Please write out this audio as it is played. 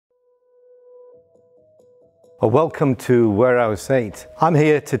Well, welcome to Warehouse 8. I'm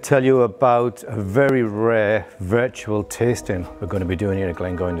here to tell you about a very rare virtual tasting we're going to be doing here at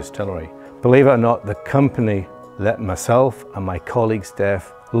Glengoyne Distillery. Believe it or not, the company let myself and my colleague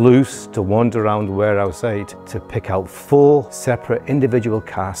Steph loose to wander around Warehouse 8 to pick out 4 separate individual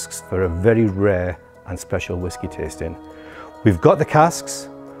casks for a very rare and special whiskey tasting. We've got the casks,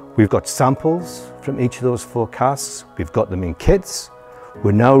 we've got samples from each of those 4 casks, we've got them in kits.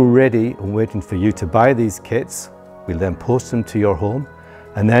 We're now ready and waiting for you to buy these kits. We'll then post them to your home,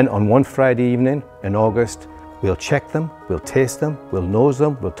 and then on one Friday evening in August, we'll check them, we'll taste them, we'll nose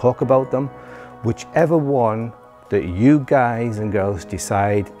them, we'll talk about them. Whichever one that you guys and girls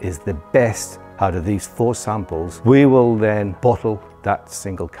decide is the best out of these 4 samples, we will then bottle that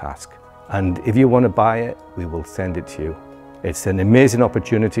single cask. And if you want to buy it, we will send it to you. It's an amazing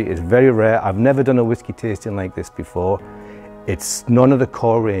opportunity. It's very rare. I've never done a whiskey tasting like this before. It's none of the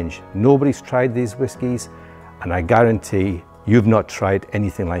core range. Nobody's tried these whiskies, and I guarantee you've not tried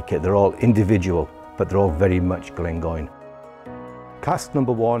anything like it. They're all individual, but they're all very much Glengoyne. Cask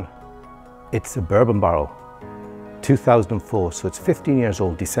number 1, it's a bourbon barrel, 2004, so it's 15 years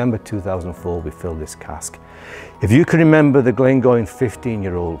old. December 2004 we filled this cask. If you can remember the Glengoyne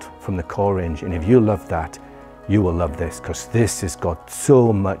 15-year-old from the core range, and if you love that, you will love this, because this has got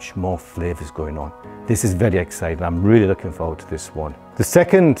so much more flavours going on. This is very exciting. I'm really looking forward to this one. The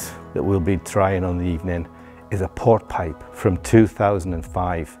second that we'll be trying on the evening is a port pipe from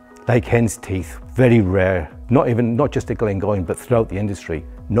 2005. Like hen's teeth, very rare. Not just at Glengoyne, but throughout the industry.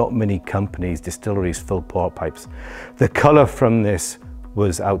 Not many companies, distilleries fill port pipes. The colour from this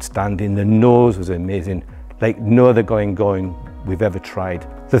was outstanding. The nose was amazing, like no other Glengoyne we've ever tried.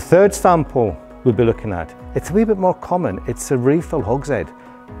 The third sample we'll be looking at, it's a wee bit more common. It's a refill hogshead,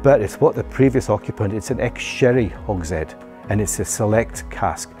 but it's what the previous occupant, it's an ex-sherry hogshead, and it's a select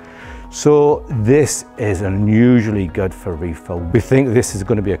cask. So this is unusually good for refill. We think this is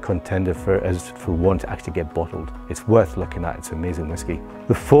going to be a contender for one to actually get bottled. It's worth looking at. It's amazing whiskey.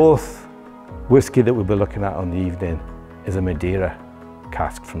 The 4th whiskey that we'll be looking at on the evening is a Madeira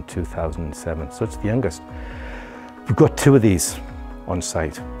cask from 2007. So it's the youngest. We've got 2 of these on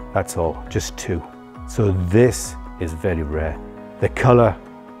site. That's all, just 2. So this is very rare. The colour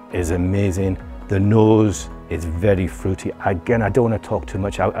is amazing. The nose is very fruity. Again, I don't want to talk too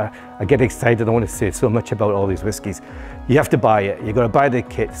much. I get excited. I want to say so much about all these whiskies. You have to buy it. You've got to buy the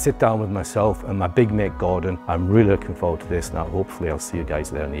kit, sit down with myself and my big mate Gordon. I'm really looking forward to this now. Hopefully I'll see you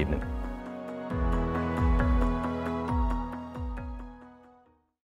guys there in the evening.